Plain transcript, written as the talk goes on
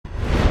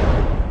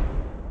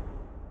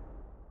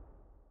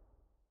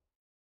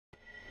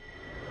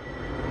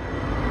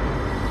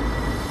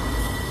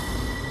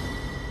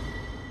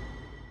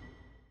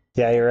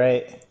Yeah, you're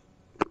right.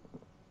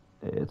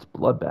 It's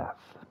Bloodbath.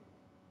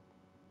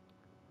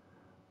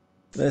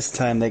 This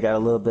time they got a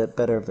little bit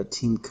better of a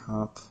team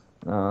comp.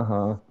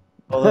 Uh-huh.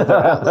 Although their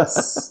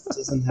Atlas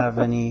doesn't have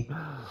any.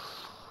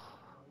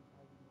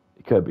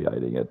 You could be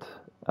hiding it.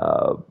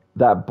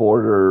 That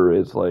border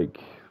is like,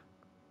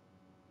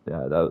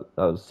 yeah, that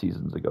was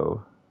seasons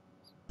ago.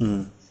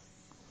 Hmm.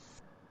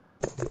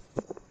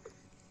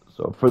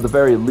 So for the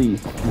very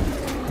least,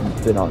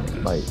 he's been on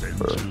Smite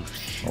for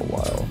a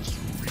while.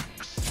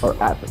 Or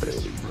at the very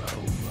least.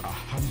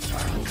 Not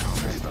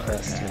the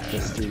best with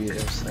this dude either,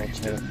 so I'll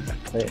try to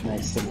play it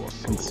nice and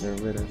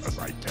conservative.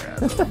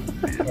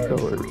 No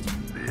worries.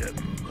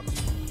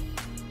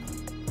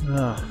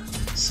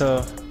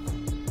 So,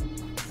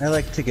 I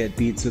like to get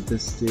beads with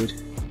this dude.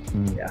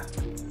 Mm. Yeah,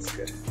 that's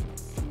good.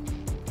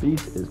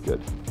 Beast is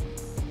good.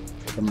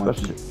 The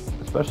monkey.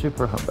 Especially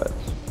for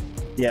Humbats.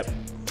 Yep,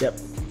 yep.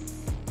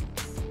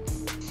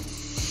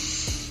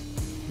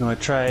 You want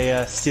to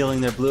try stealing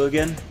their blue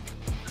again?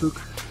 Kook.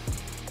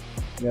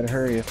 You gotta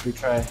hurry if we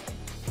try.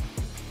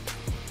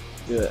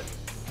 Do it.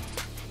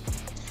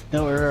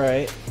 No, we're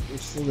alright. We're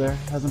still there.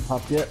 Hasn't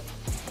popped yet.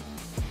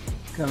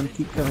 Coming,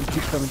 keep coming,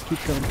 keep coming, keep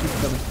coming, keep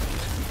coming.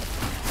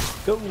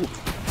 Go!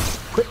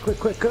 Quick, quick,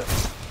 quick, quick!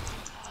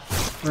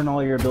 Burn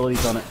all your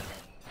abilities on it.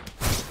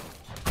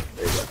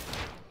 There you go.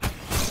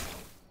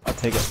 I'll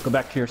take it. Go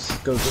back to yours.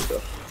 Go, go,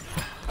 go.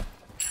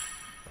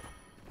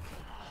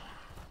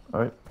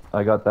 Alright,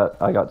 I got that.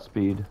 I got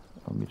speed.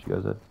 I'll meet you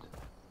guys at...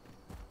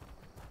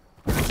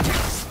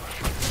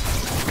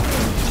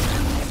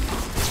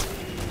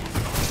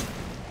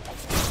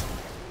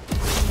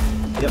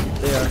 Yep,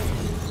 they are.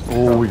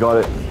 Oh, we got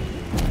it.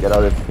 Get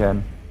out if you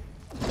can.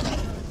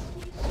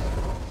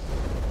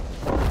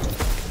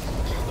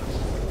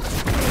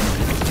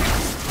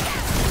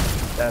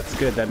 That's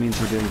good. That means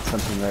we're doing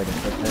something right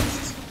at the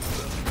test.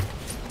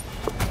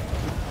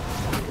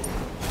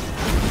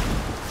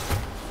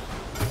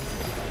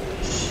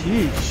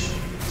 Sheesh.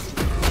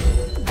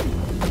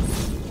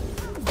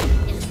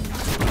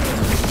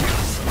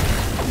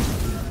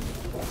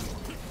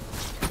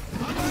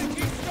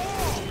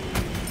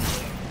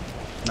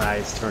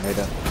 Nice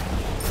tornado.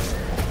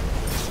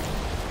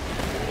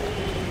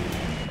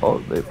 Oh,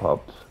 they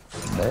popped.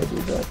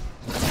 Maybe that.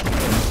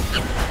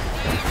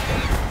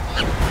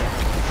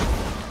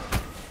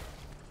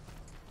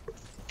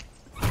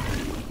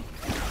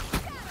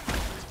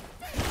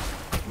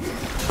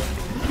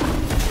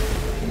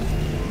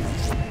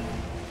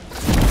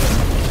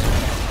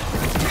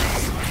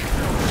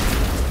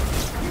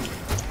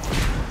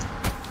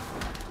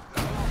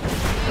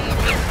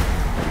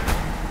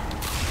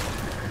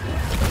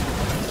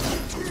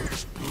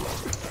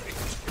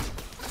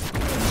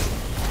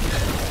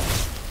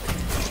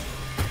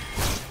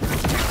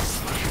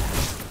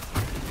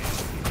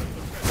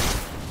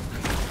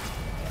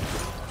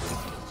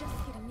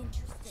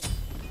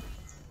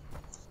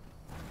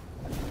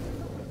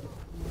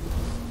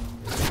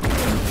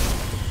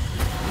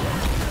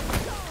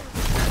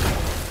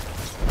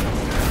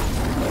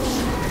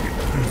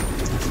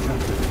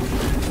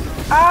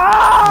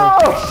 Ow!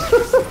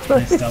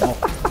 Nice double.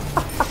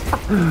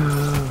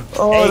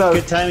 Oh, Hey, that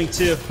good timing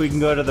too. We can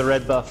go to the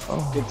red buff.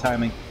 Good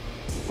timing.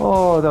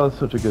 Oh, that was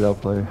such a good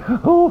outplay.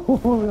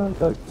 Oh,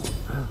 that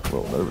a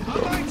little nervous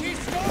though.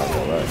 Not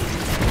gonna lie.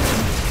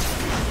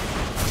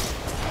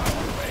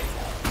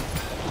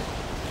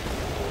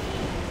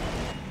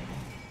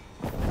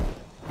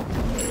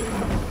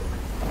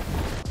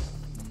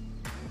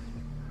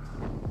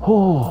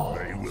 Oh,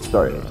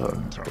 sorry, that's a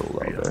little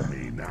loud there.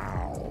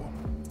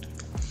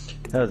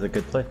 That was a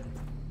good play.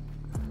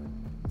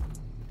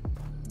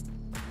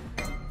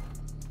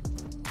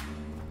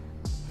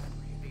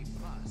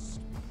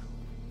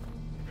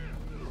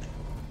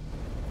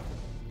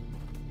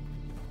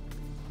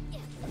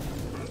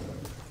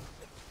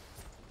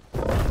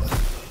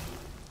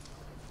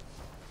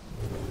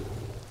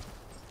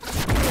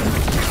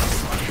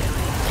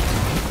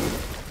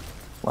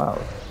 Wow,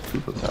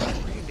 super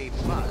fast.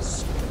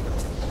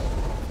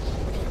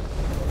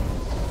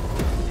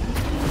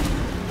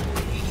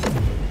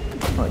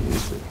 I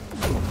used it.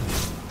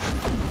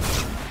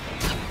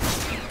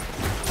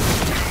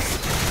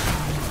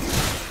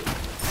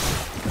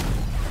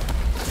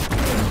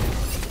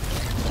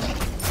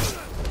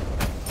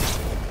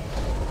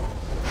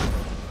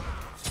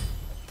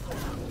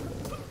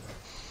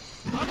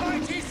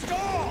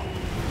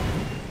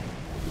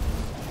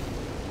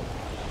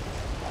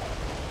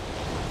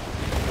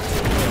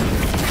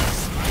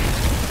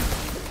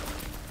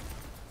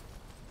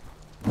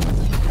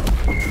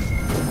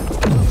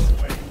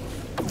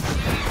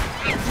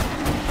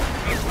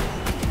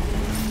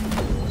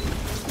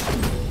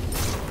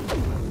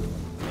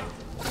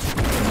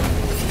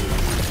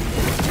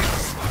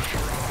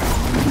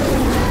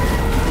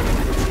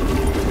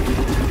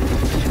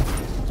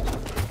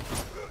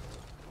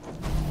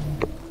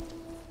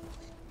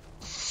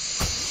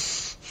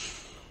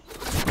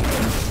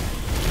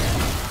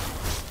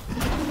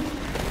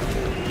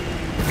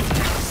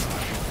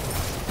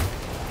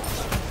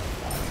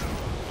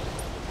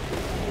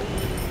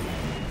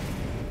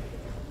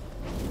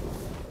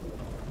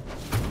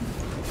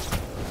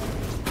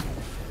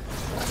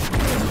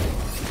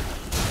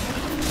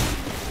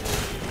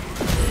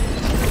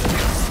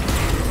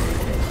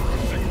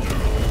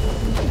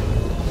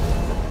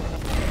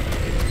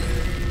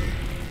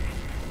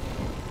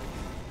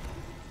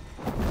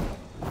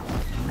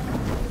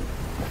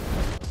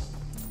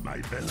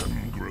 My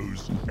venom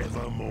grows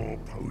ever more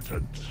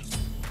potent.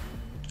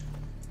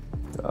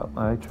 Got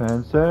my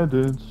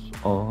transcendence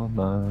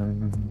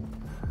online.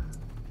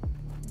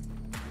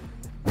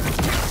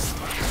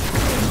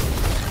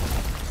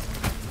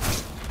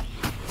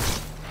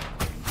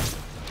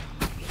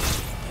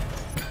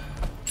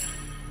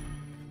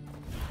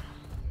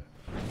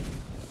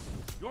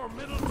 Your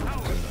middle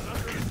tower is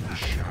under in the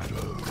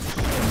shadows.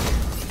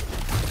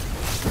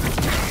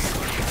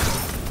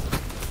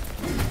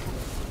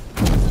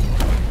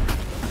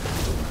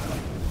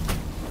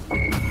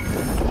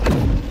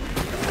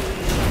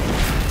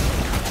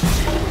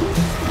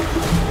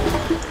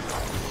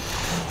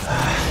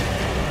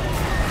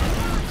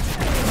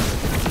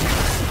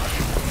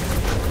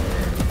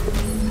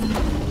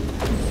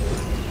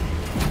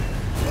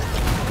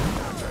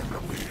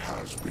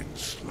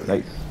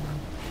 Nice.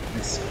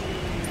 Nice.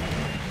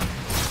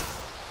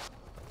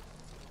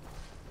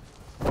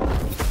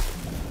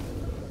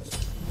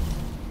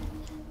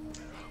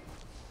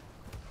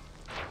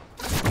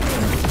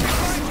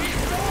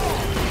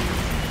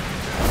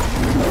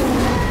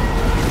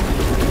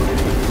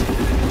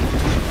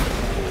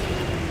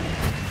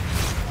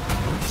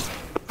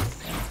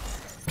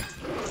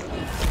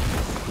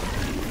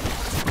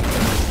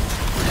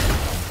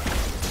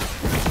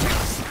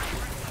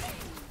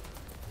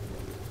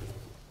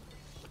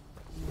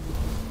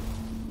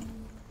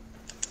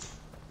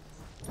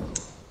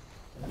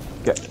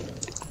 Okay.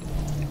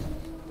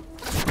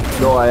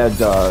 No, I had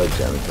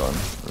damage on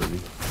already.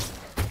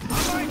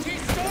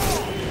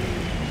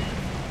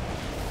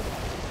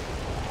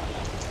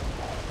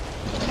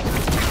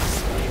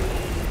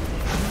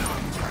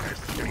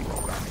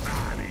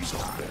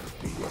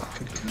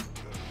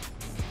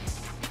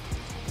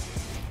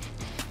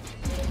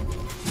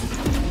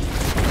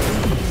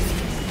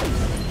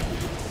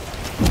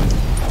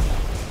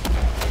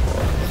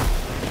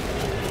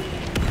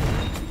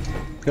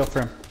 Go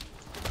for him.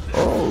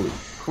 Holy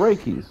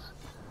crikeys.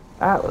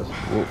 Atlas,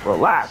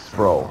 relax,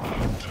 bro.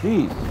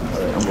 Jeez.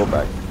 Alright, I'm going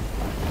back.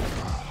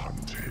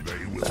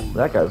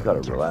 That guy's gotta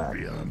relax.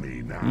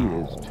 He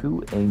is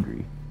too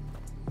angry.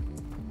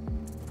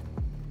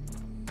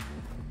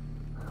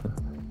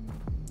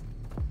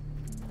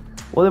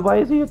 Well, then why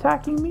is he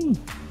attacking me?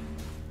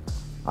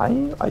 I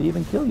didn't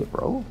even kill you,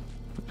 bro.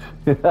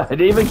 I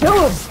didn't even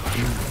kill him!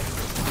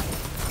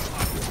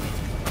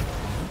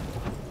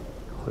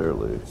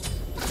 Clearly.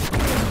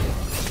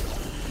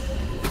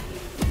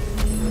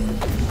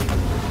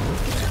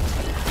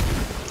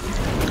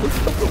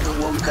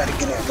 Got it.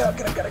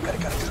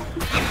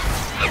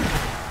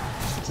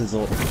 It's his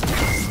ult.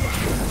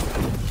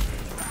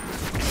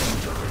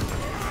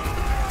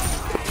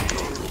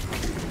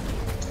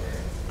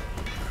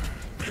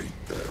 Paint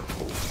their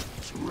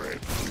homes red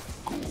with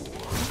gore.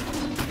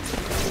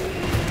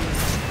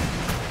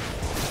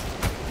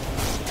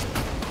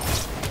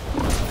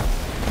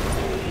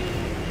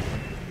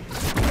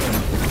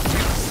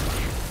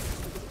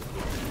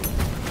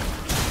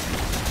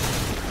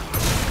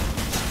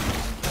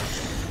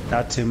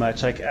 Not too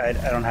much. I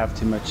don't have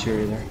too much here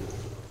either.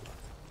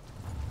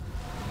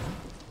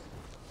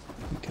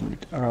 You can,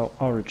 or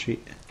I'll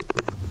retreat.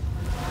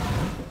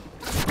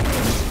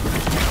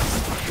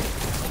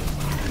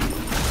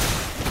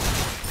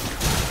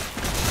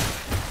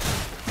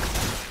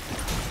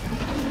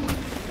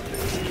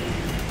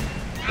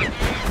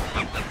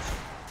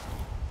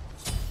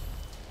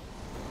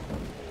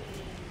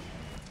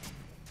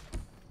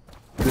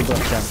 Good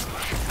luck down.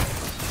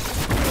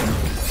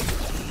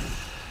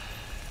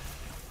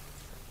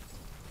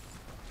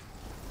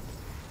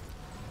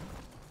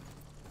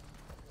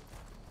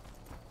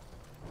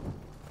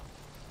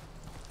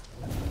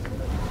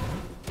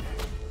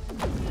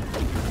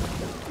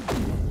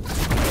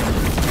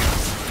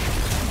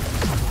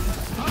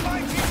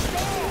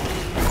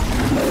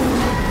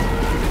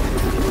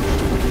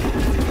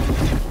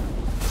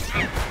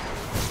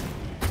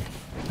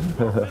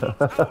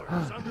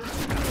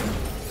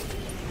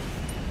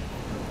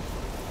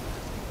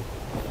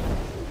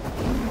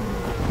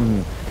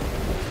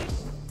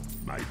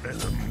 My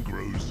venom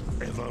grows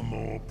ever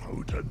more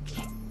potent.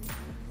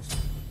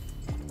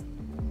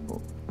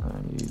 Oh, I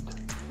need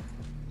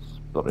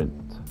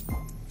sprint.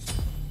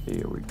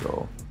 Here we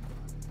go.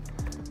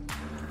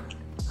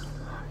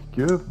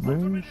 Give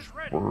me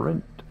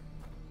sprint.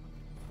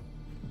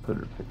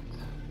 Perfect.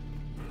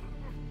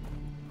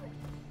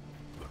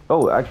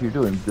 Oh, actually,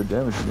 you're doing good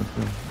damage against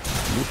him.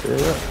 You say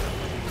that.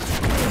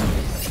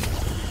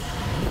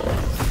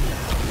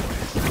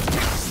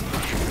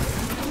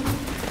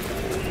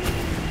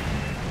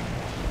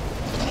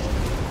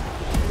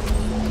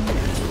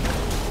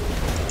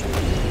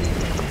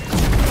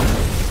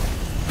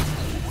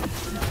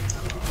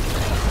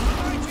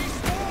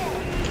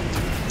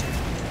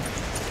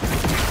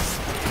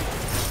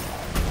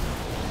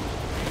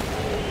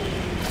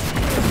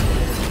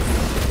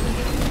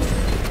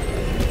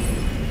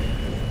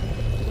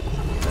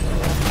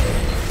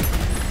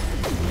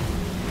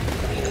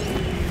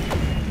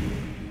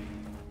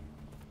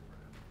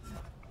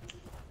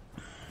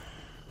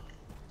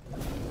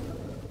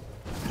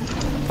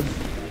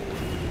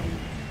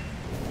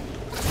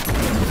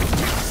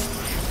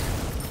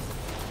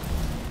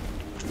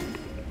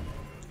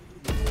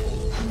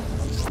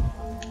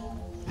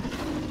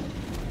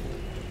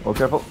 Oh,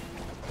 careful.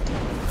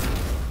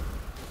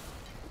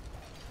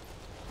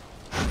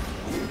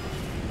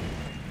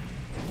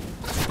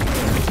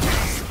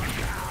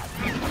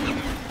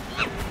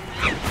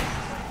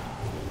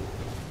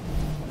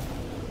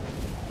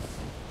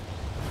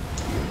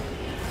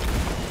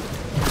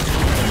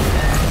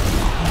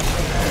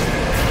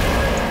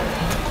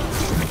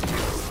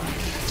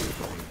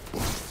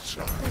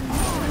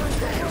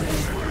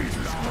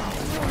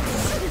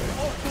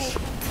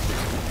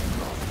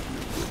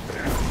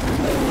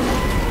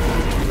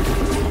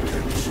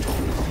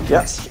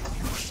 Yes.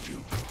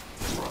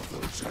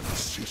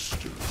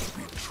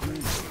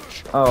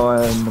 Oh,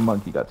 and the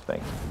monkey got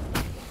spanked.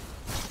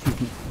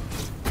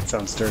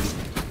 Sounds sturdy.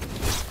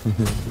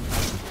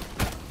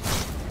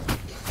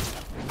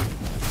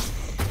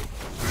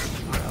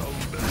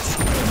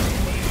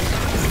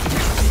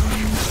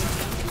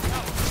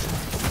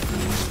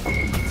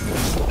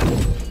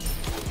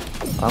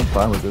 I'm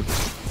fine with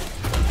this.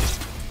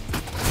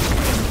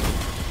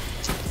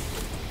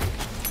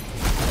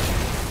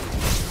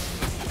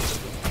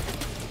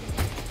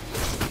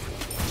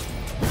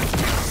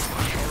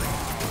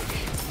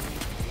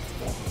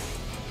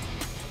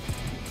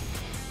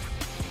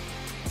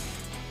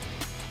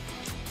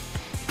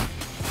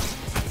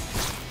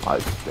 I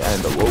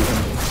stand alone.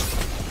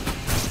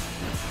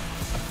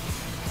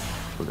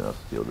 We're gonna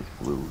steal this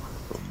blue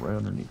from right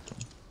underneath them.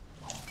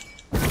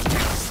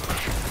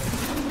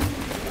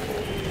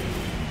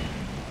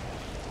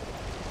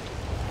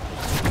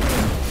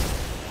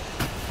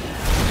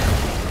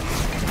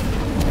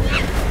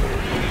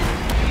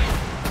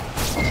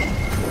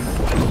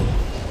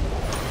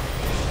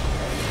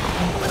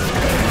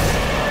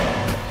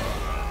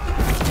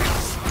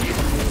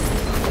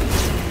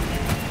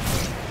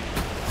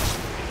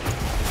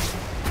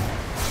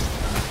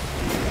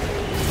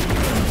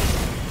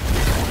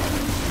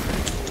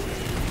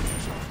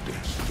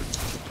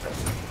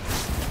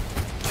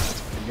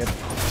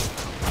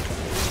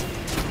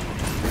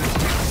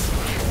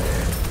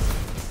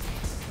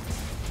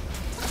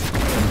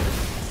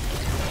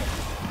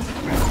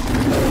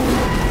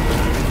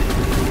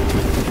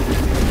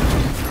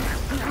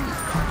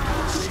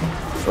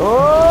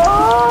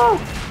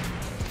 Oh!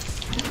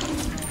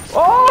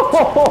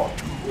 Oh!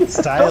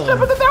 Styling. Don't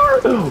step in the tower!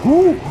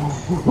 Ooh.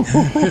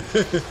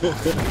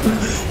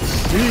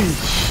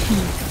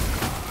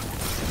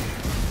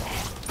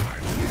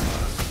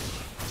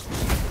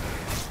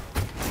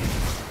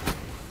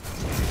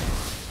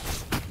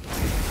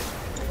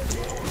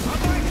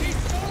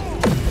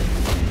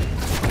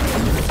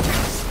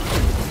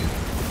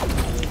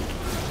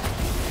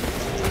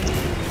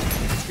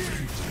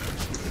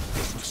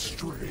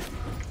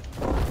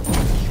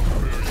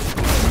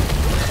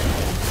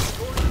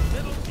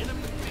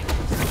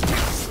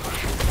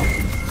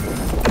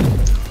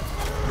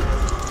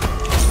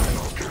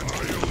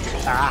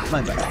 Ah,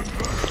 my bad.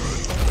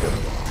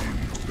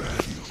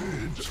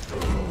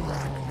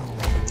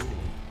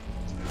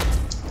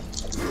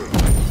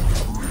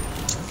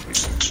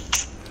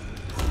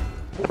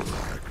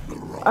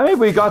 I mean,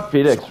 we got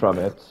Phoenix from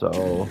it,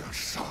 so...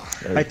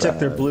 I took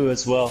their blue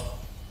as well.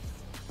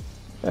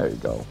 There you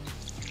go.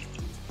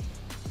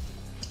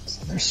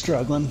 So they're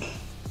struggling.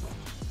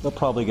 They'll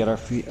probably get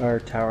our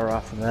tower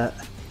off of that.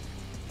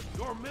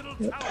 Your middle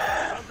tower is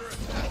under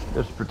attack.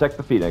 Just protect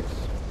the Phoenix.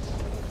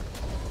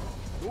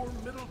 Your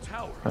middle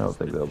tower. I don't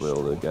think they'll be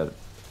able to get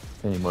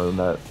any more than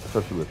that,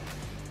 especially with...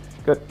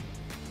 Good.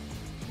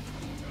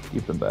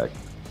 Keep them back.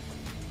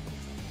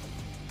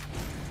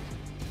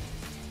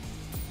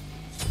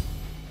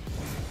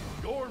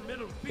 Your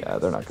middle Yeah,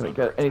 they're not going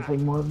to get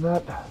anything more than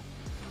that.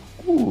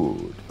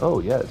 Ooh. Oh,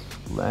 yes.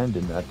 Land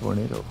in that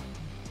tornado.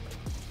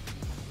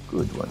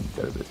 Good one,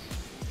 Jarvis.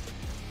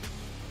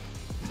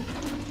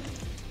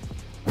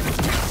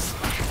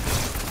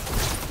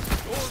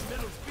 Your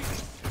middle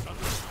Phoenix is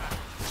under attack.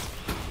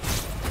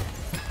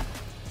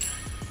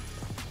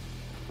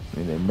 I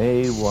mean, they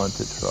may want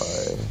to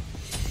try.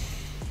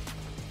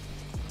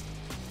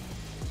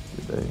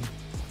 Did they?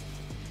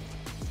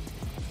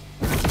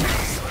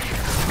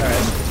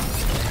 Alright.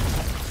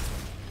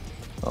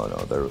 Oh no,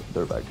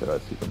 they're back there. I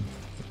see them.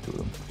 There's two of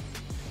them.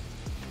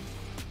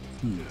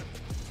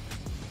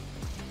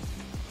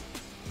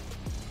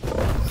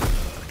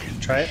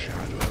 Try it?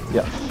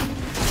 Yeah.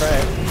 Try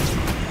it.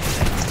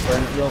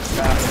 Burn it real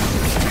fast.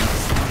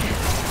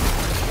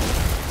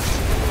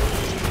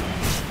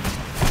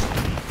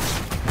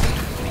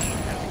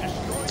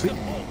 Sweet.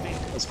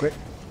 That's quick.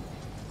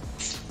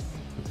 Let's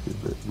see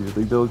if you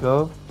think they'll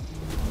go?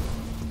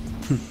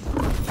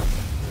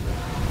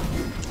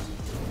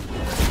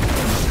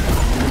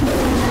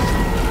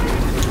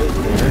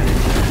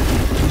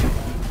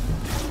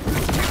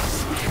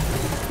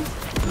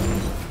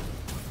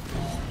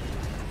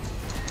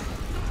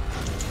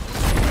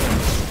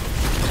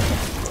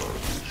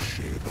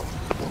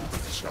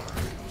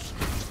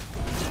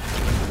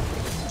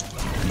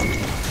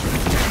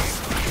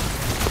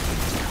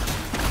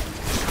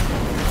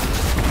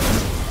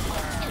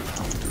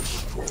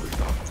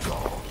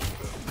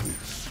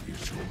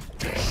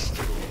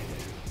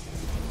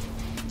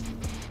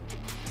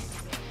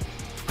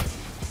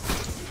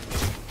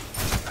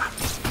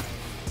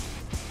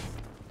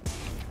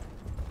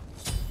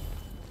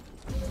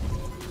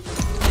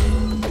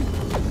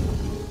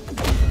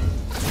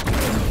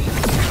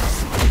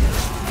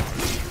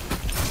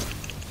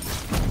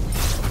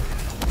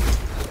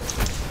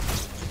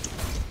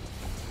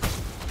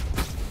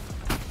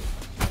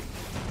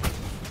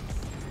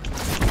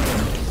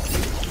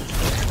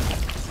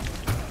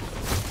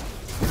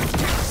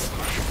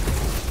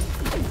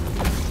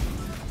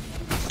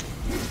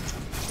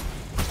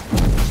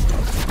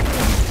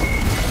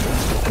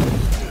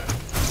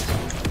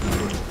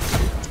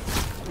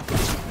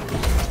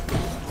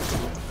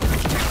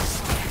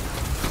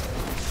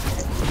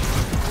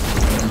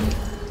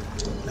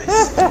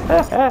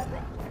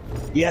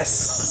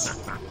 Yes!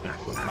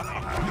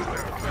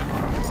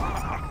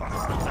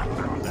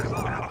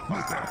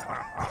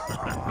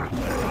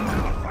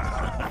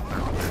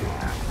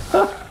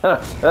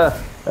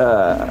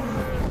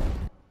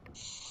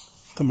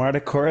 The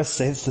Martichorus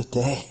saves the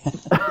day.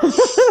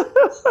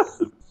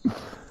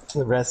 To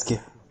the rescue.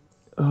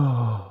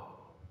 Oh.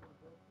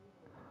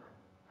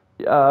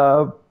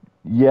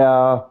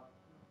 Yeah.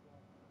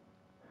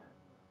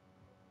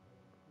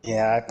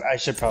 Yeah, I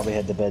should probably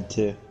head to bed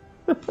too.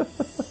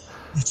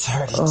 It's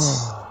already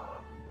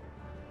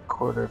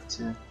quarter of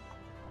 2.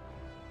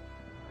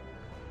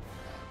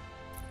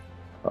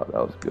 Oh, that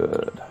was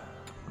good.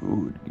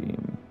 Good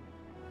game.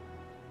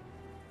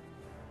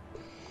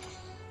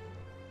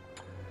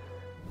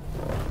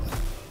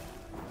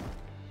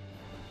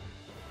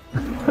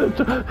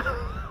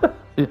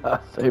 Yeah,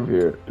 same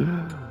here.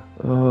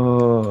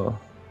 Oh,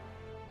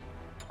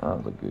 that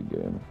was a good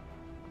game.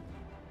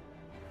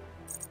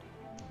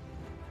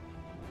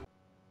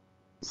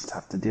 It's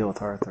tough to deal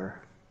with Arthur.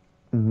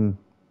 Mm-hmm.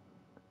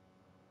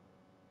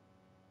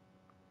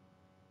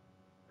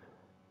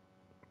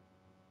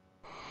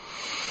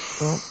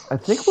 Well, I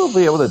think we'll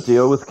be able to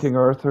deal with King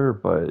Arthur,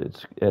 but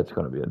it's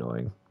going to be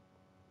annoying.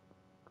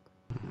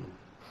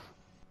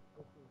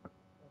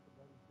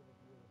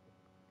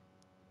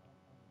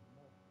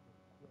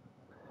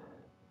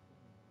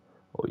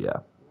 Oh yeah.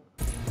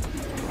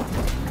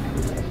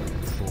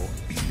 For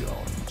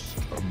eons,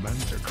 the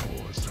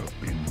Manticores have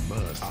been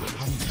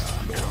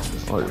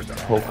merciless. Oh, just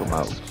poke them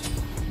out.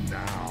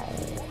 Now,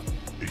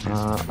 it is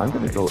I'm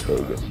going to go my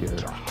Aegis turn here.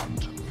 to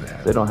hunt them.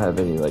 They don't have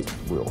any like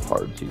real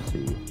hard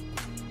CC.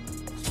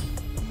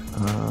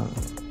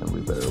 And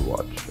we better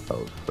watch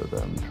out for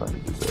them trying to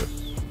do this.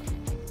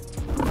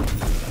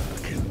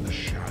 Lurk in the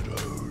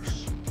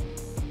shadows.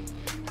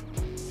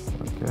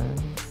 Okay.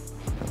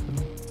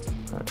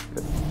 Alright,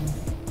 good.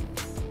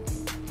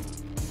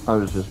 I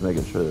was just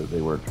making sure that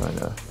they weren't trying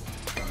to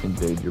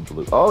invade your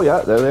blue. Oh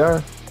yeah, there they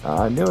are.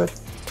 I knew it.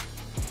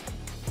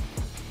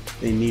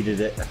 They needed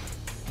it.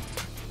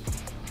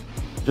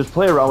 Just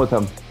play around with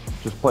them.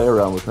 Just play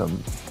around with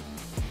them.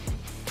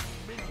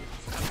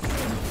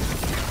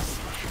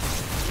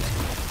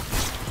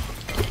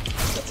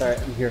 That's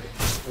alright, I'm here.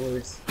 No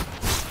worries.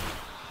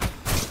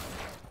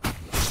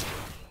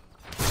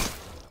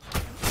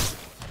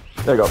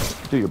 There you go.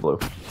 Do your blue.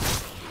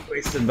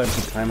 Wasted a bunch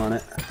of time on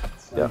it.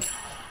 Yeah.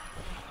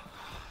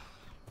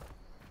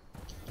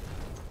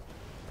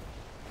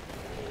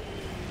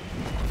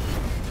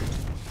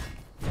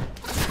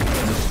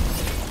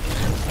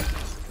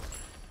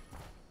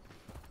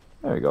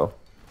 There you go.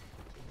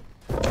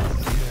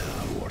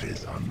 What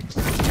is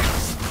unseen?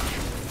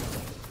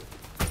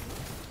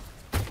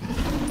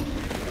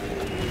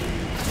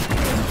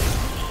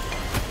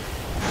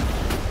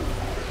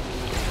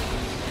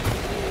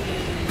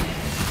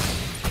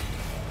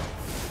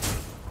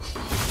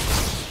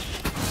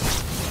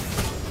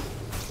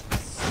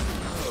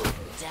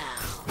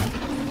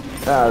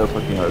 Ah, that's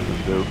what King Arthur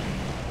do.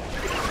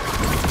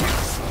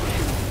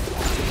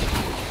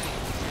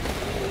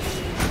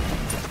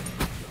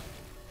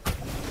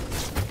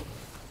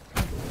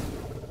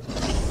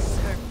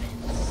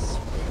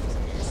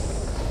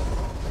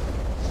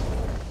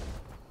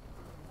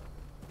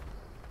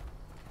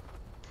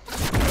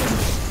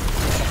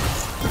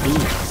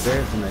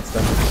 There's some nice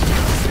stuff.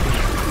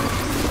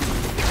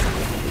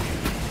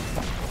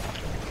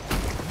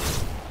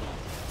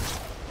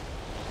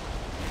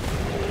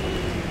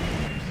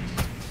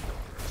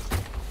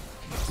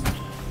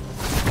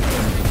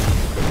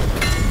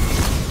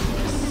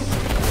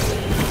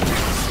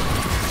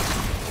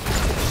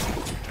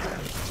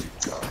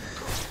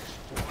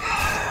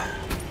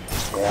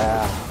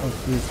 Yeah. Oh,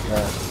 geez,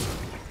 yeah.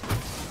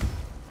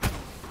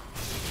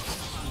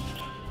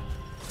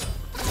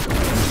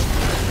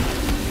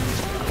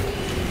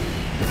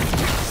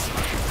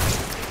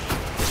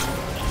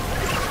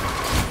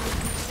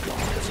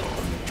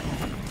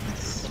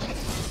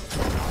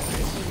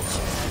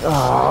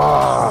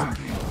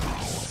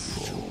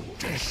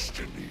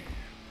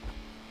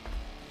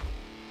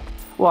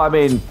 Well, I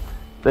mean,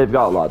 they've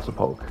got lots of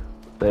poke.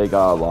 They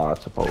got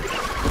lots of poke.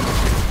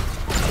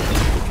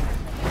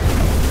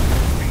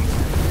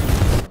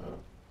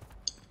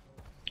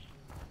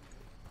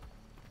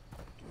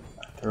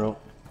 Throw.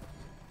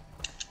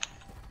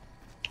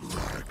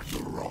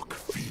 Ragnarok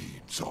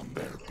feeds on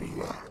their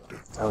blood.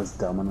 That was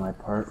dumb on my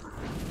part.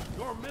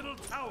 Your middle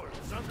tower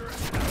is under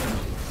attack.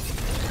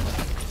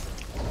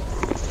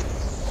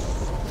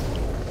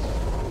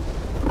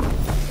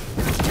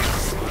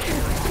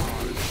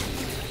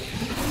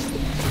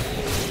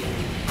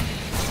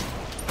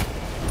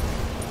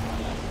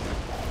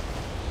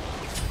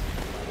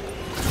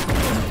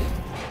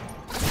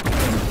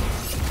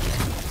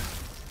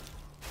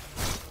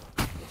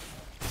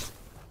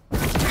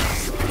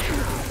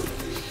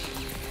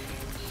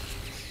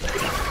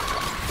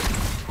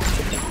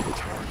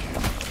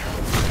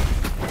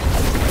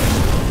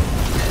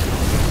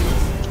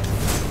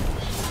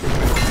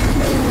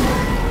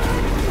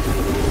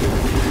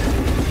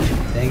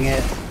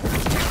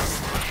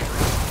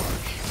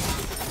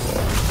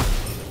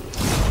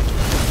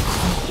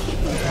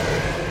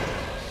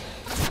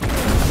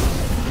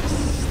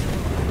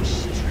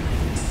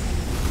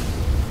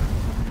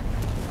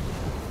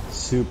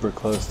 super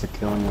close to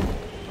killing him.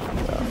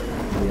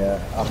 Yeah,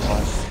 up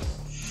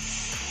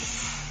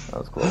That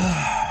was close.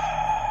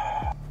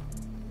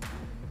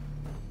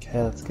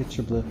 Okay, let's get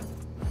your blue.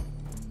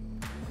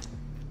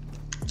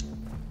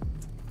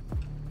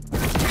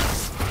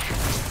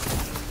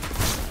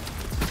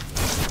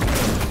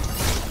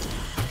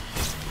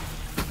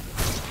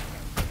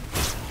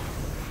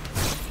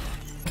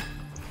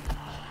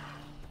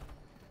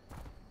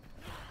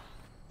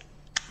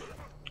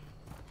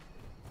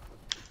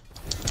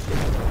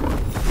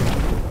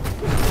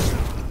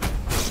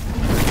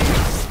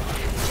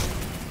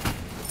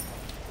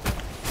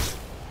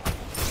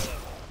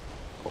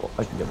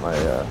 I can get my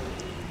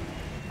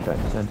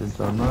giant sentence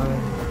on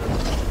mine.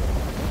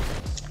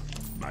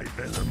 My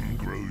venom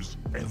grows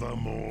ever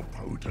more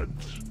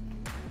potent.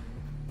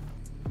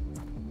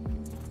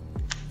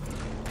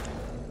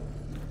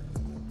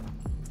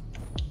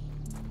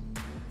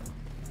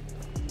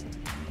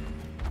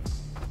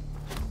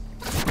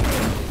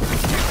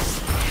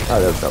 Ah,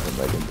 that's nothing,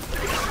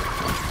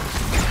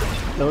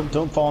 Megan.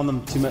 Don't fall on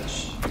them too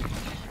much.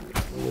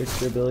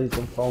 Waste your abilities,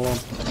 don't fall on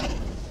them.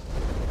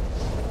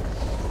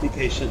 Be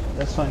patient,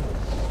 that's fine.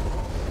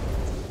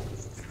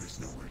 There is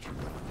nowhere to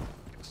run.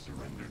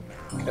 Surrender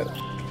now. Okay.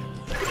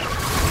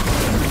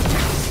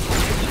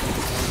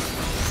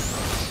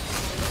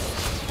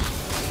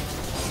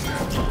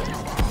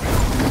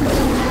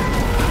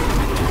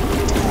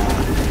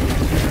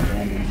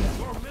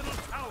 Your middle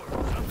tower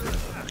is under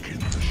attack. In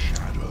the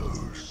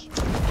shadows.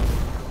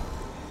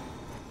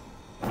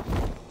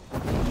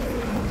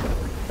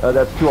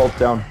 That's 2 ults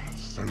down.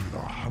 So the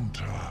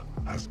hunter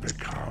has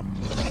become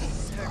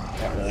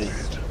Can't really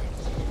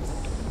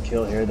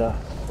kill here though.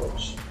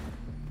 Close.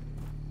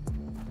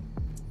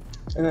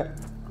 And it.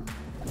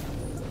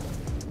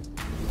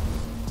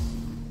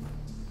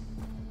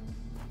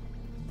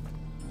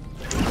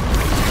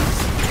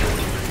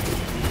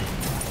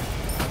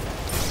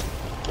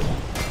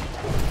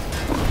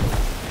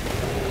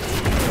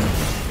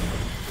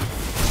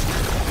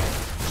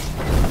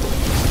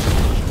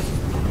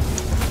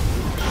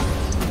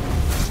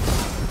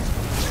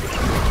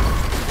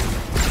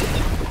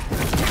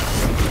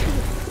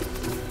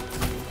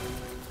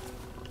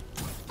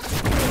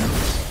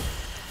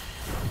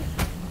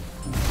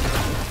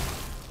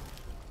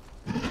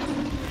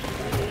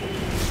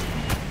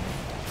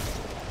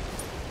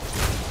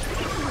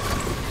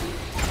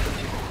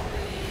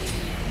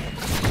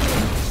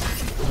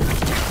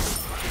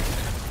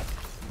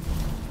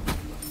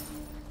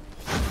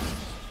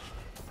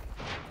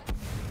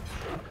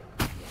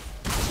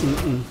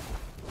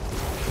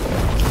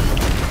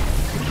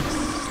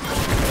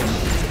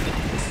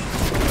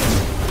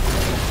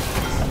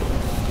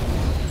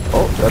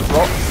 Oh, that's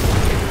all.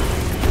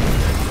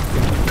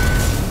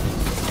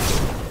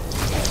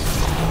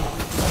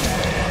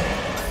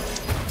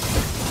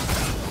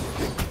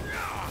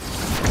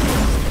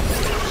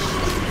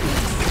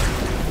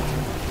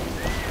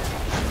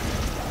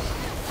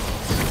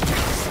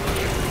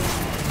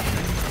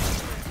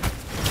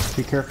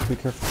 Be careful, be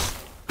careful.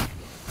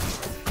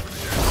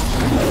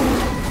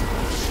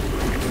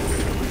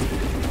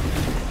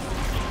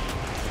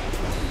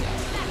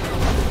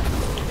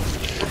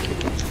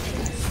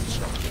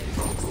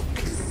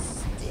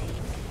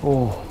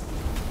 Oh.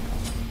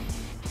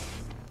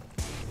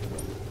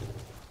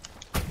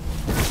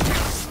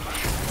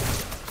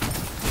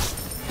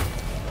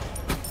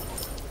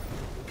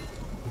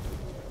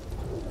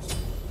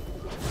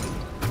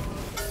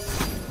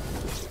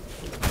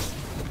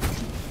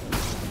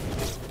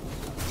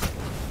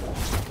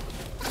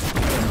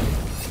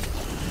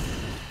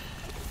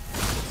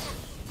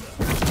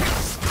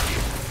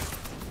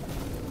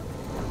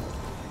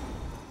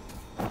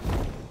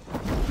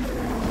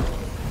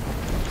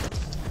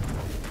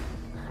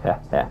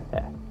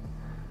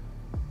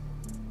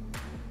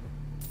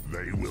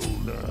 They will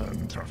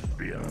learn to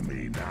fear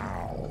me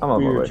now. I'm on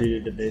We my way.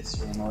 retreated to base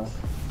for another.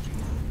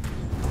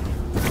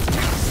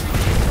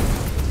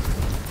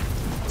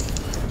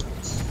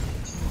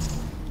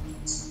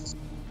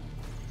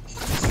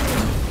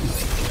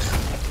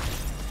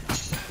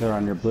 They're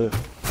on your blue.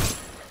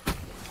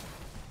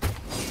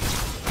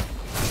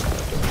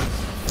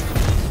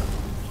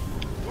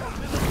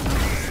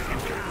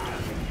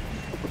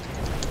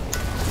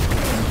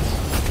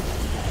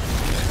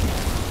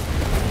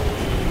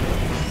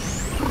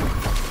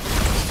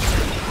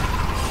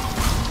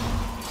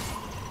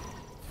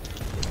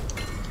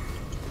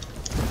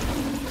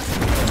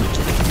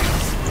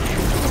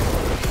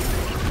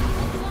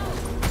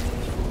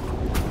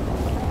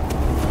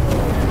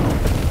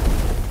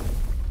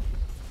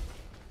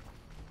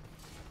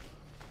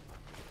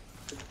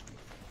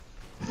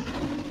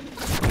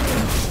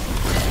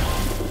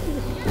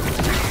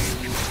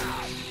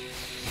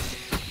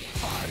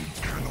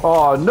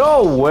 Oh,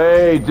 no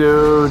way,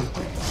 dude.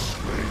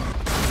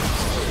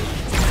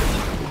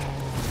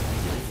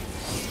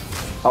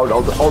 Out.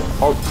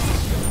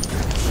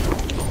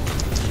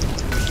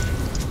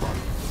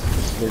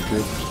 They're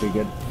grouped pretty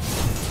good.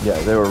 Yeah,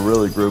 they were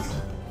really grouped.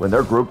 When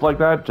they're grouped like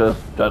that,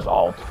 just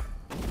alt.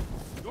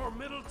 Your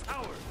middle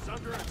tower is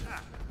under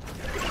attack.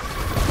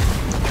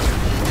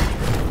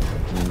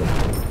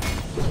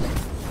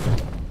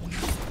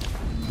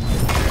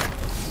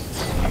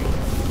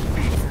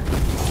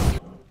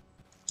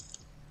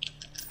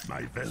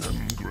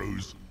 venom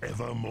grows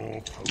ever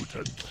more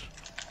potent.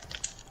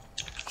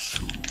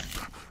 Soon,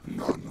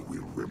 none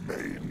will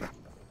remain.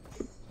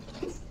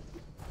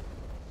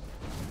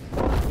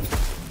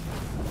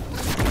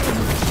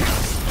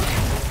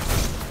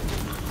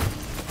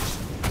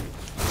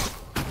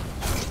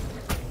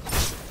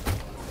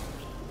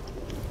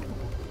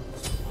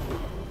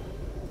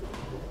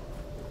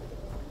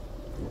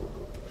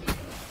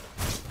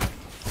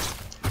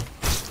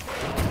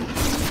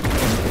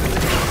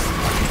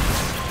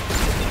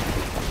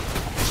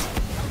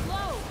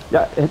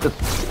 Yeah, it hit this.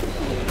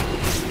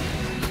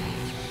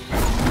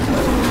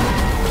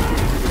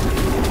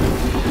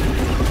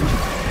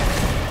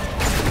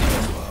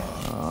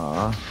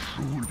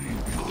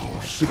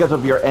 Because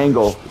of your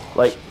angle,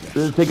 like,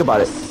 think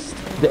about it.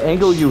 The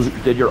angle you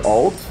did your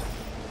ult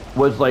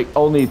was like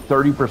only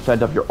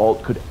 30% of your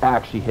ult could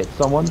actually hit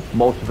someone.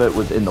 Most of it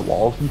was in the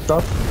walls and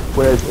stuff.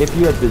 Whereas if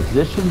you had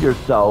positioned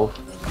yourself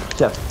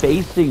to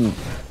facing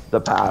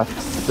the path,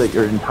 so that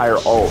your entire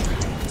ult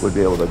would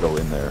be able to go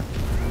in there.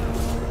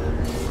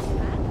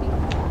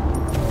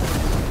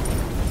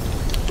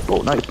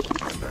 Oh, nice.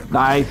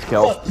 Nice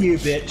kill. Fuck you,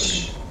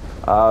 bitch.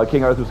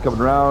 King Arthur's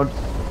coming around.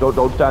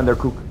 Don't stand there,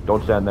 Kook.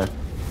 Don't stand there.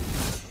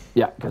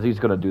 Yeah, because he's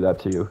gonna do that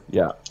to you.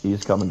 Yeah,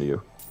 he's coming to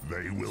you.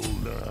 They will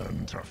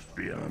learn to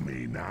fear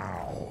me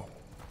now.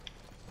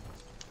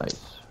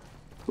 Nice.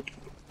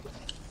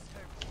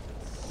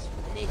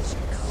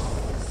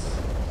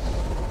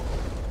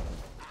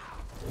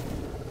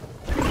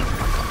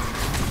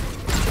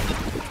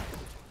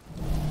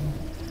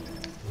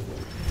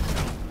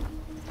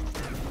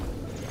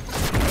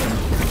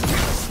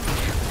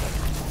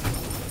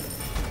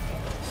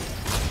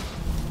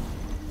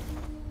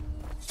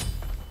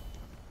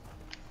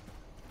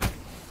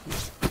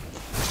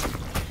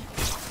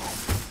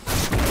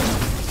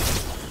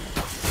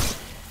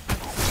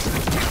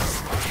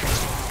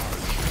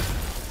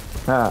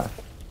 Ah,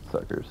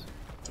 suckers.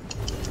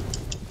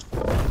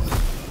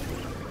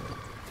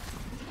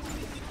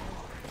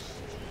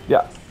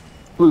 Yeah,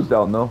 blue's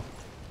down though.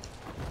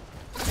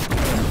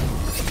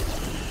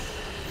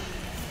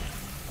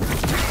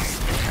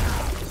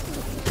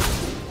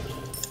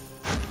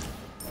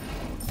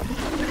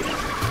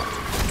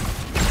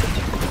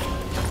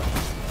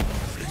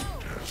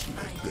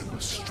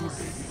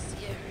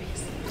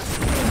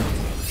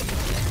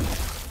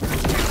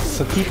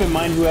 So keep in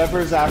mind,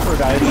 whoever's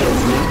Aphrodite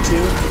is linked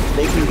to,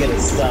 they can get a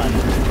stun.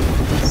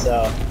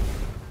 So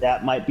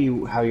that might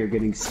be how you're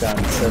getting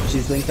stunned. So if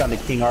she's linked onto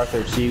King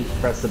Arthur, she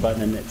press the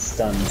button and it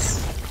stuns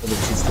whether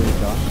she's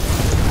linked on.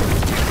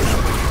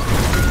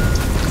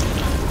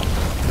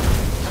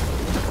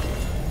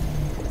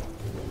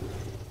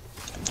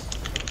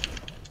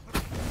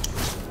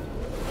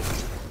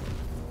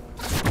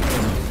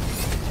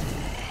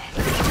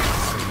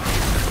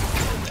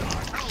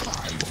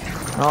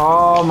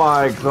 Oh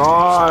my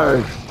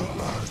god!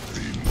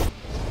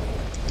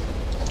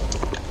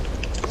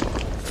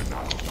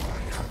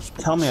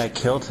 Tell me I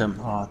killed him.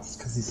 Oh, it's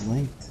because he's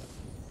linked.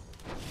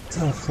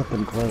 So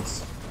flipping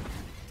close.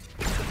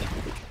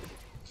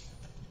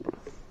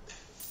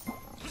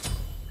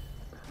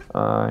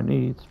 I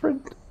need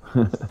sprint.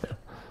 Your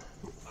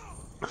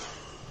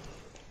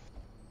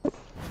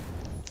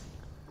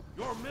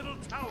middle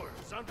tower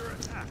is under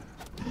attack.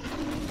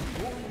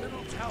 Your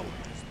middle tower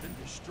has been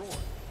destroyed.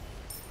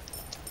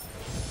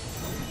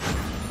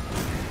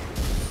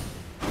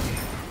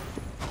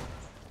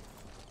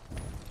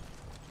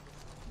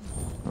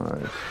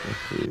 Alright, let's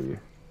see.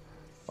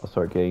 I'll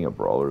start getting a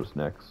brawlers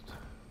next.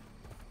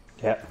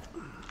 Yep.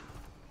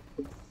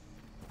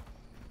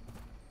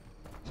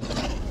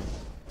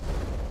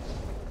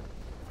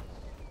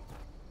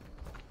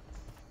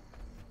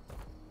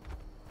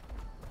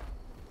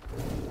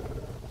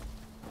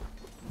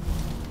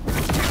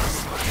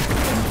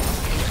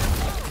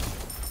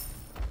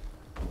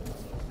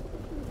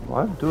 Well,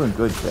 I'm doing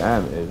good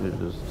damage, it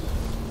just...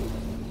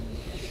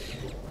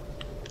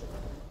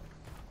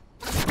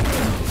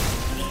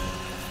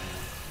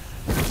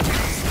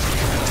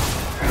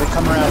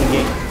 Come around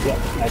again. Yeah,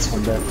 nice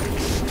one there.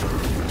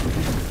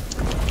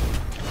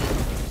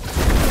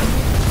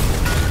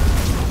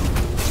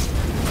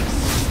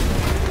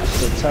 That's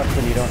so tough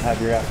when you don't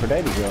have your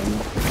Aphrodite going.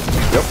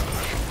 Yep.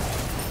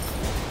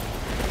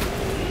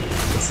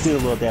 Let's do a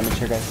little damage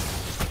here, guys.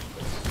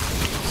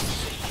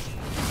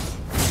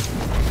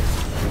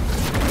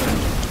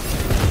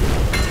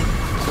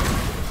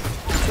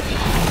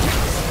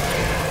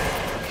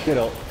 Good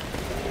ult.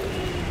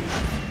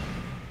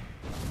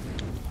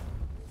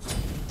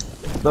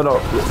 No,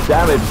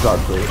 damage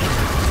actually.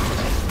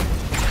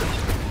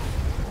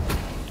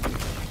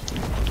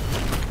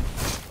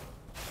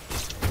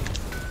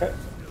 Okay.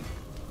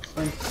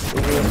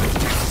 Stay here.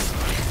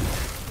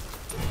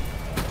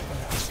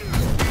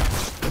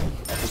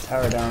 Let the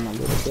tower down a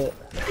little bit.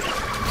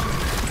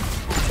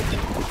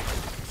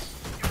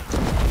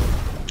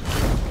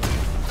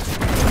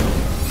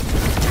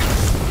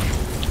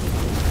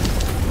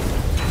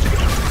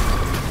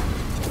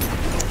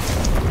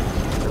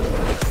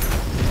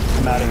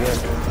 I'm out of here.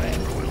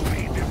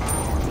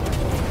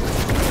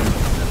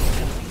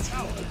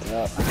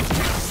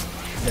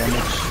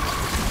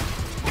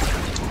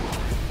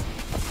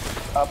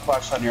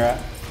 Stopwatch on your app.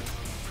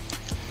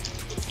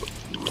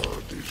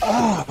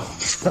 Oh!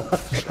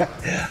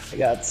 I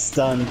got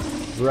stunned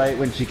right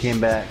when she came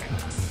back.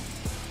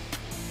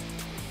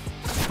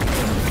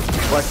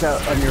 Watch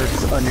out on your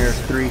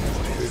 3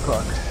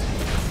 o'clock.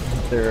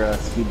 Their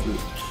speed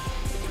boost.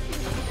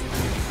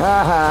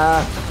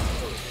 Haha.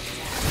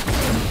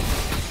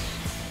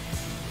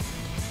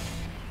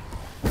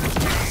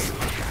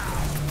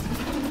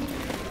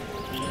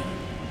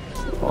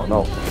 Oh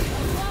no.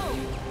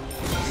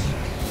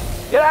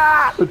 Get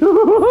out! Of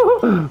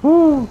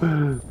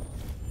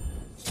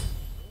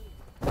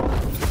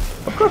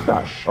course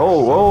not.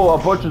 Oh, a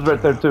bunch is right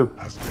there too.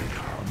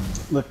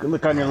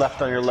 Look on your left,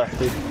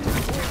 dude.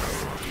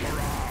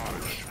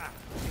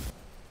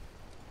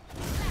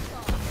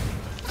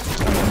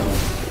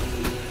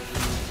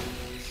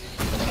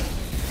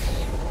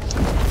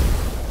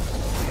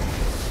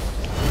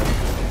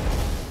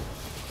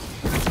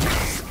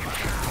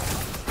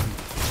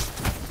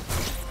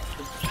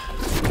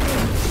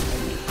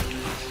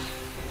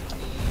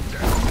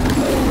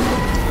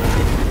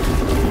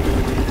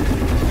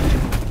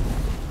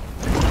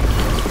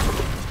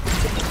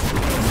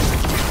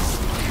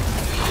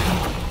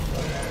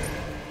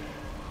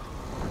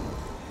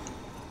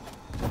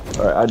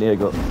 Alright, I need to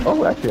go.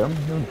 Oh, actually, I'm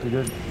doing pretty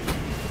good.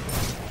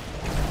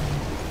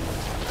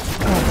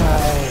 Oh,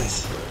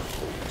 guys.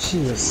 She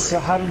was so.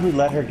 How did we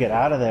let her get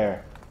out of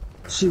there?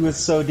 She was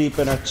so deep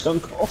in our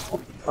jungle.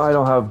 I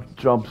don't have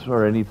jumps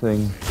or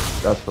anything.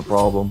 That's the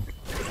problem.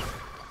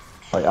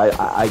 Like,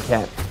 I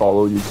can't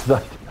follow you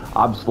because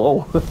I'm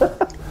slow.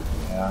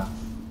 Yeah.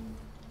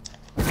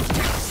 We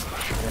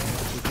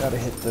gotta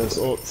hit those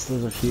ults.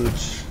 Those are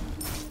huge.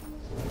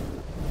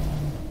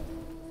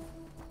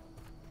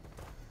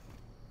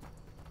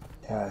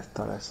 Yeah, I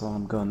thought I saw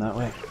him going that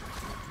way.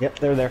 Yep,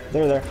 they're there.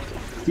 They're there.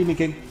 Demon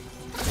King.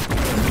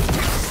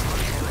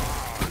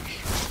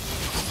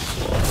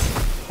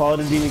 Follow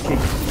the Demon King.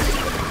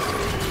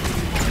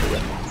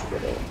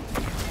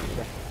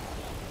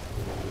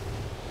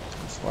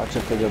 Just watch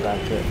if they go back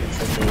to it. Looks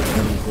like they're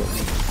returning to it.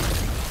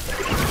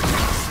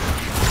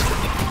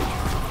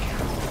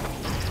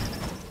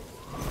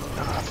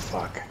 Ah,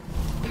 fuck.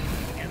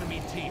 The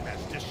enemy team has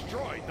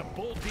destroyed the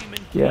bull demon.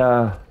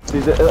 Yeah.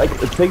 See, like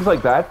things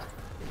like that,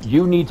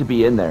 you need to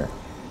be in there.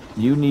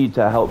 You need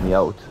to help me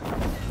out.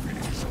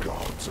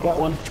 Got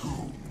one.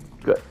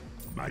 Good.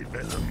 My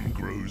venom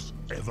grows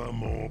ever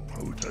more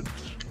potent.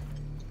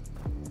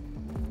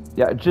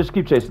 Yeah, just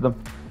keep chasing them.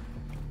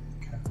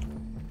 Okay.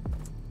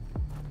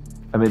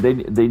 I mean,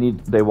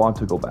 they want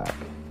to go back.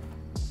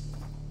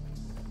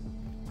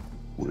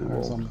 We Power's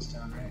won't. almost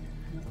down, right?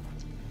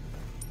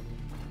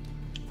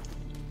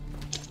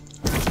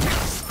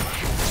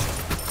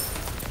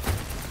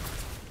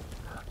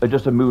 They're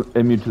just immune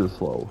to the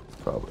slow,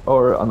 probably,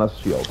 or unless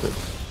she ulted.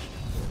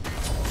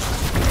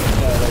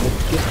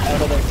 Get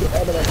out of there, get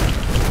out of there.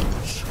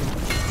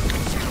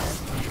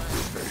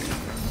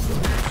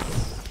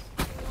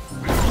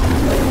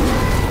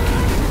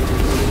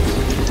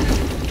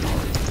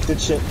 Good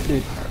shit,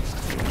 dude.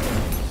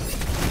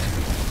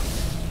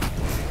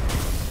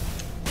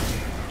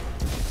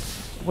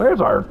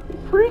 Where's our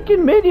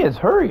freaking minions?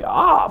 Hurry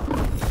up!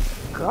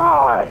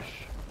 Gosh!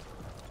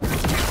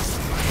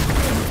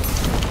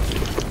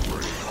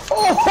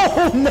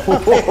 Oh, nice!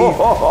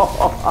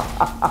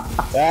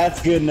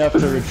 That's good enough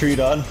to retreat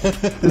on.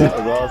 That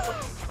was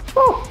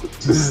awesome.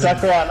 Just stuck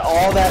her on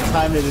all that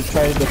time to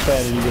try to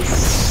defend, and you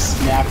just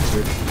snapped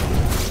her.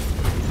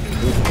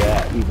 Look at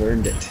that, you've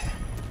earned it.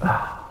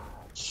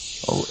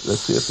 Oh,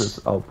 let's see if this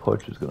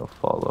Push is gonna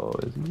follow.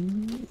 Is he?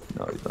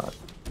 No, he's not.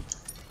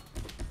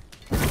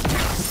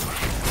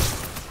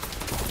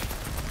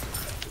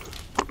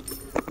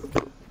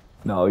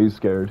 No, he's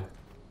scared.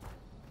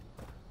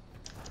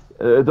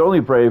 They're only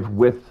brave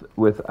with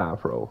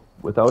Afro.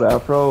 Without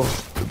Afro,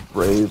 the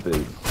brave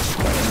is.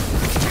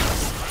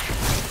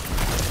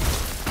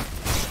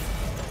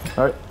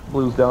 All right,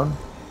 blue's down.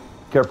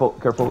 Careful,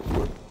 careful.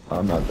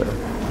 I'm not there.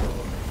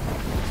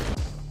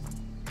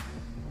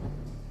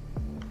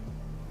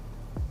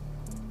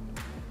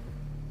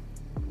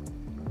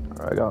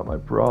 All right, I got my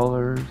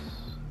brawlers.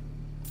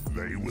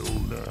 They will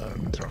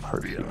learn to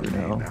fear me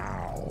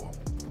now.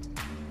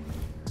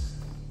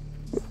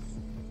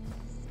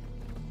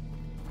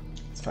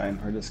 It's fine,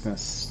 we're just gonna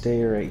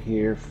stay right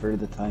here for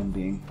the time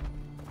being.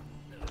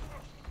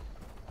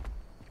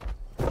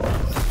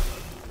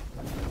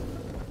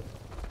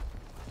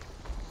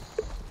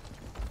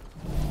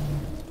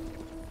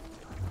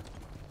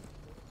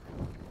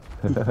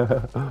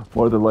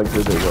 More than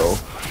likely they will.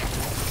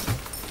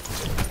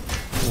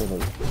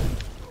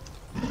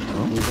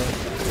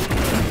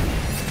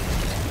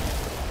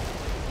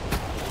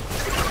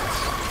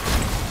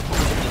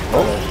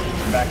 Oh,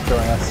 they're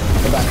backdooring us.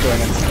 They're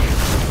backdooring us.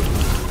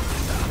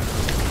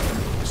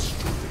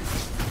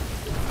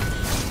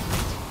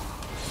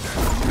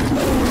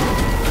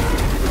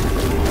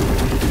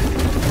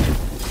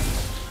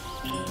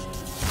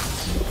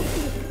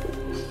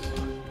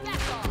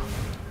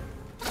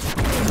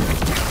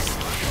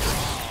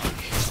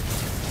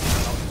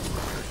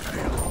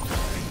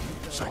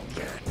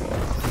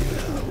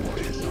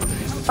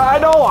 I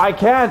know, I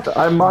can't.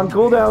 I'm on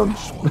cooldown.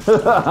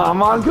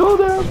 I'm on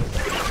cooldown.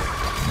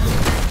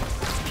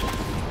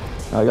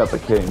 I got the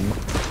king.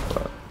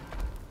 But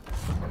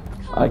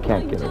I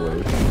can't get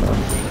away from them.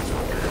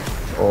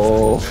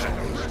 Oh.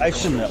 I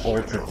shouldn't have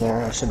ulted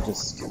there. I should have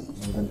just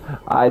moving.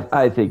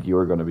 I think you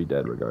were going to be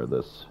dead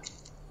regardless.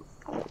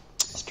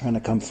 Just trying to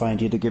come find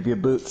you to give you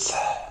boots.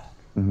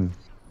 Mm-hmm.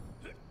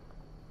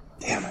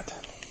 Damn it.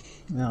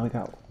 No, we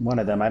got one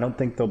of them. I don't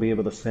think they'll be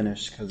able to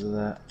finish because of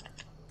that.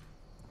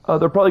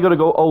 They're probably going to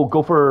go. Oh,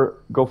 go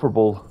for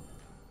bull.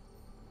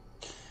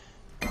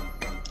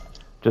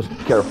 Just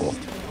careful.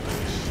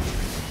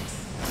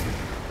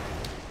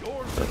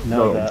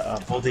 No,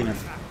 the bull demon.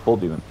 Bull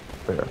demon.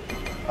 There.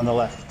 On the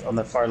left. On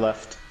the far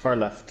left. Far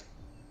left.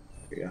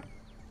 Here you go.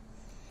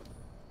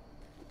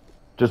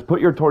 Just put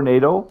your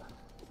tornado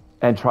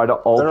and try to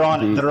ult. They're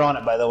on it. They're on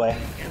it, by the way.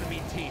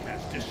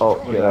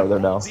 Oh, get out of there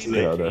now.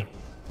 Get out of there.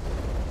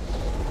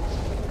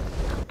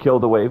 Kill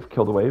the wave.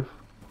 Kill the wave.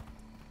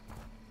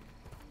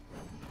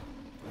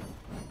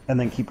 And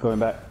then keep going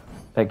back.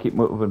 And keep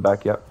moving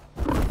back. Yep.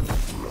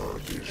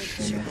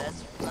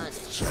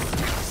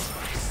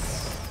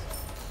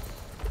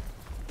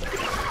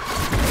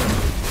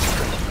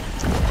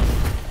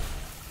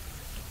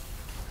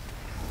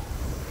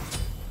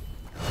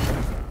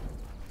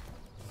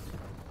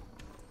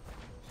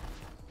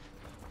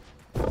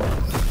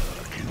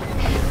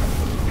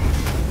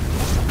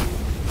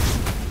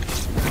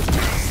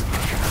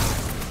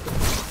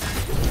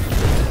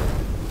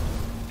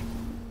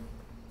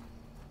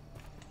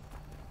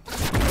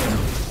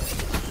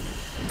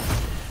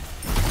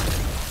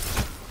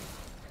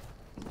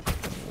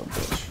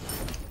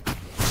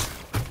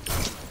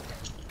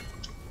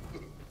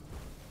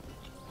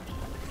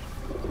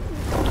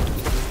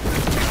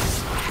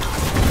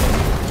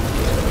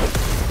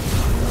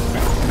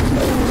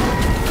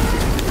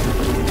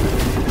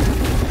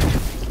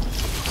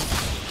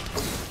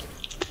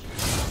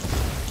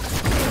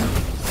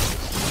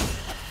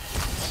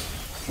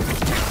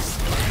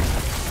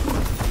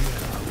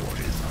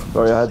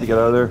 Sorry, I had to get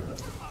out of there.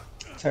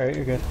 It's alright,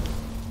 you're good.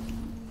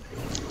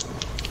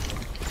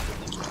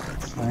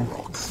 It's fine.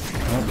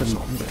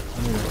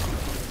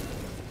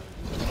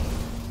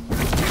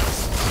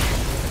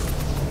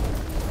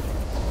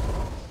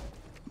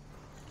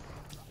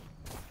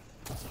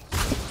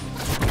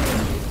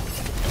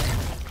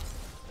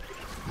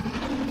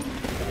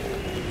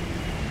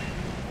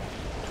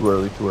 Too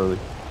early, too early.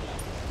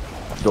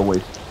 Don't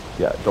waste.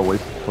 Yeah, don't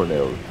waste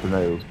tornadoes.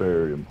 Tornadoes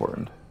very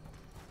important.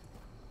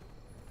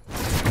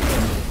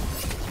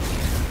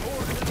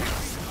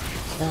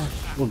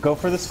 We'll go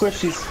for the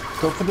squishies.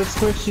 Go for the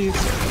squishies.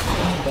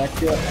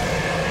 Back you up.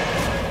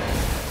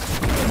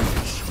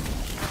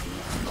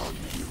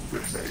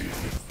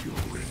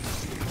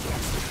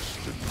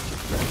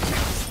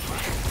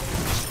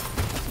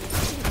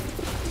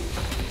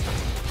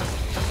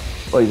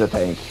 Oh, he's a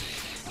tank.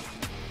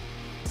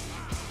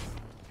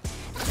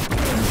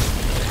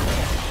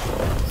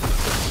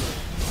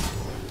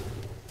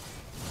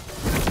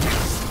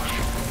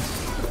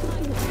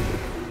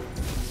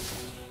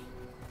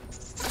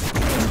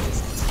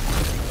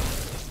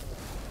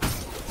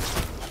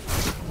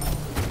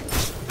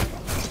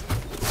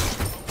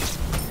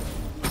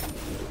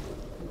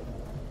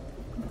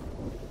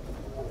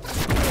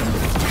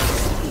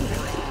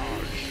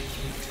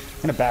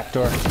 I'm gonna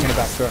backdoor. I'm gonna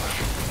backdoor.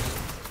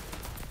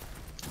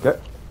 Okay.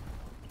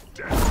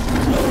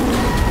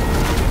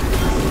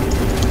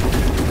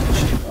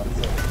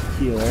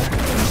 Healer.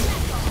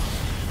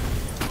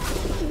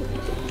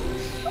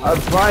 I'm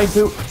trying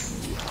to.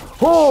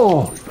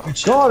 Oh,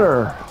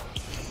 daughter!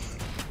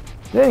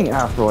 Dang,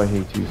 Afro, I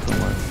hate you so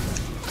much.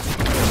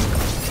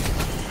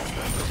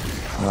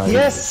 Nice.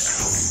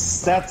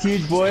 Yes! That's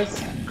huge,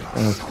 boys.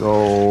 Let's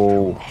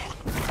go.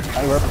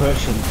 Alright, we're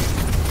pushing.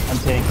 I'm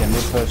taking.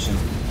 We're pushing.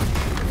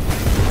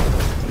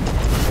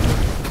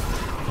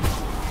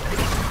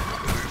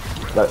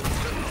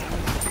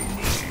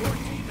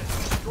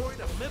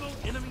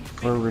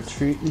 We're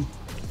retreating.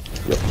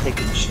 Yep.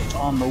 Taking shit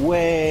on the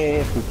way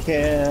if we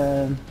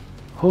can.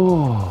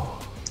 Oh.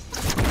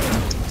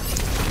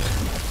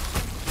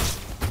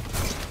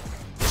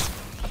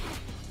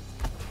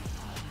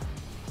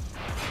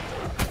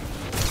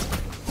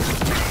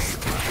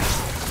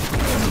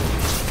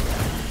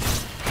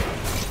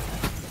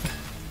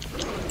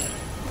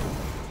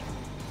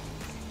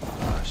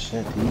 Oh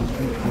shit,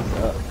 he's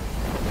up.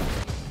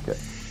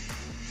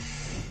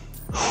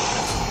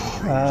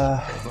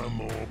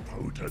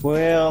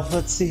 Well,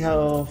 let's see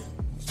how...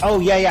 Oh,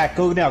 yeah,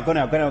 go now.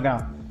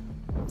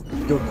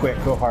 Go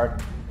quick, go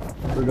hard.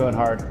 We're going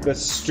hard. Go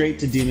straight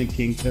to Demon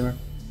King, Timmer.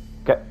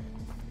 Okay.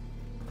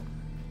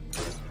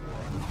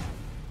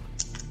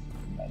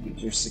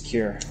 You're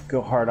secure.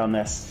 Go hard on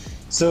this.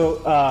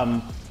 So,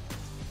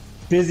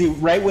 busy,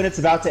 right when it's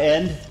about to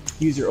end,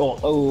 use your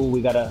ult. Oh,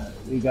 we gotta,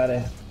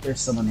 there's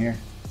someone here.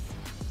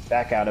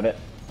 Back out of it.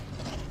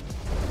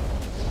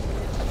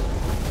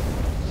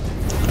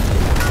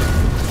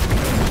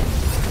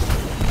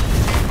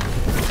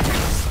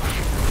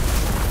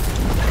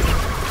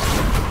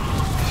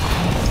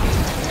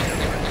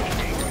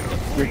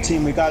 Your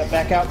team, we got it.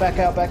 Back out, back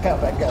out, back out,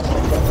 back out,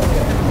 back out,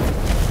 back out.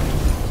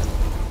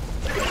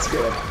 That's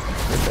good.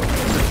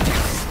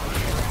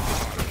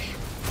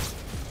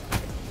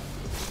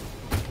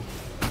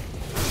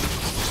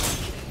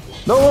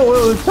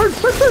 No, turn.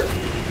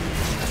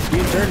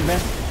 You turned, man.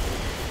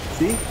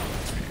 See?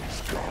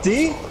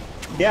 See?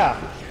 Yeah.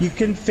 You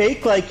can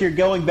fake like you're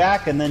going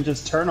back and then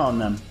just turn on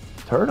them.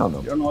 Turn on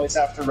them. You don't always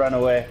have to run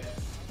away.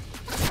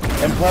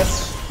 And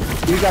plus,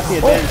 you got the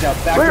advantage now.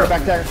 Back there,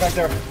 back there, back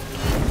there.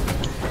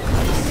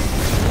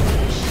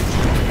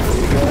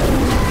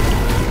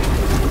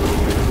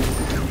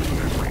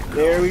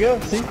 There we go.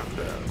 See?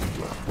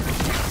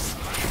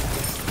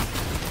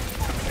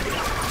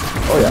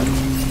 Oh yeah.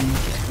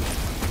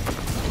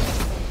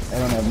 I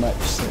don't have much,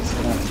 so it's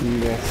gonna have to be you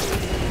guys.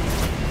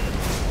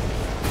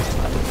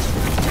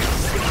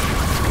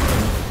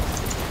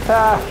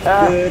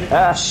 Good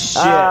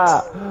shit.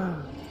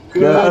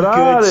 Good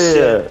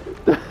shit.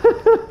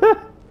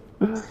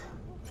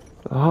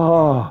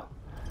 Oh,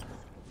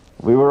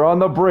 we were on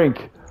the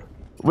brink.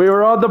 We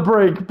were on the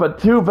brink, but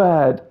too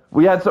bad.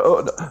 We had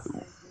so.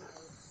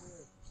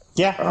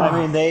 Yeah, I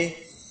mean they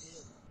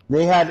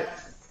had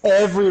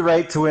every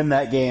right to win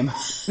that game.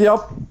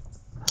 Yep.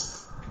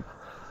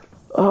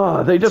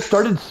 They just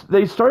started.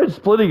 They started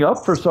splitting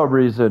up for some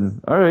reason.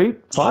 All right,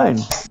 fine.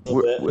 A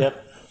little bit,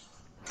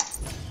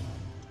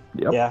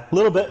 Yep. Yeah, a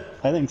little bit.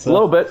 I think so. A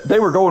little bit. They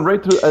were going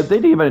right through. They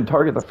didn't even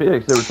target the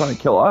Phoenix. They were trying to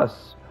kill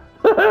us.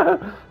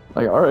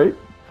 Like, all right,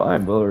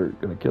 fine. Well, we're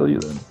gonna kill you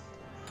then.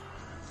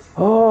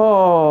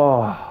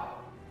 Oh,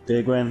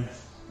 Big win.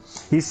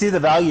 You see the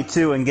value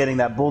too in getting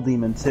that bull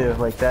demon too.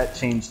 Like that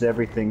changed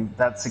everything.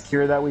 That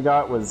secure that we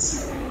got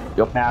was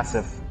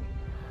massive.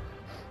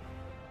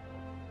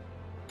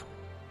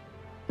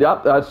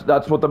 Yep,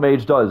 that's what the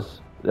mage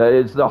does.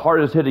 It's the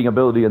hardest hitting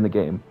ability in the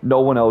game.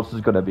 No one else is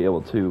gonna be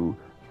able to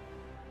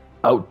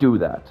outdo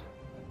that.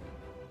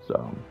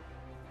 So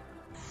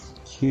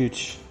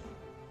huge.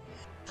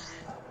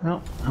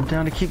 Well, I'm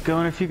down to keep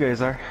going if you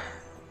guys are.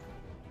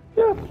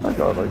 Yeah, I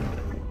got like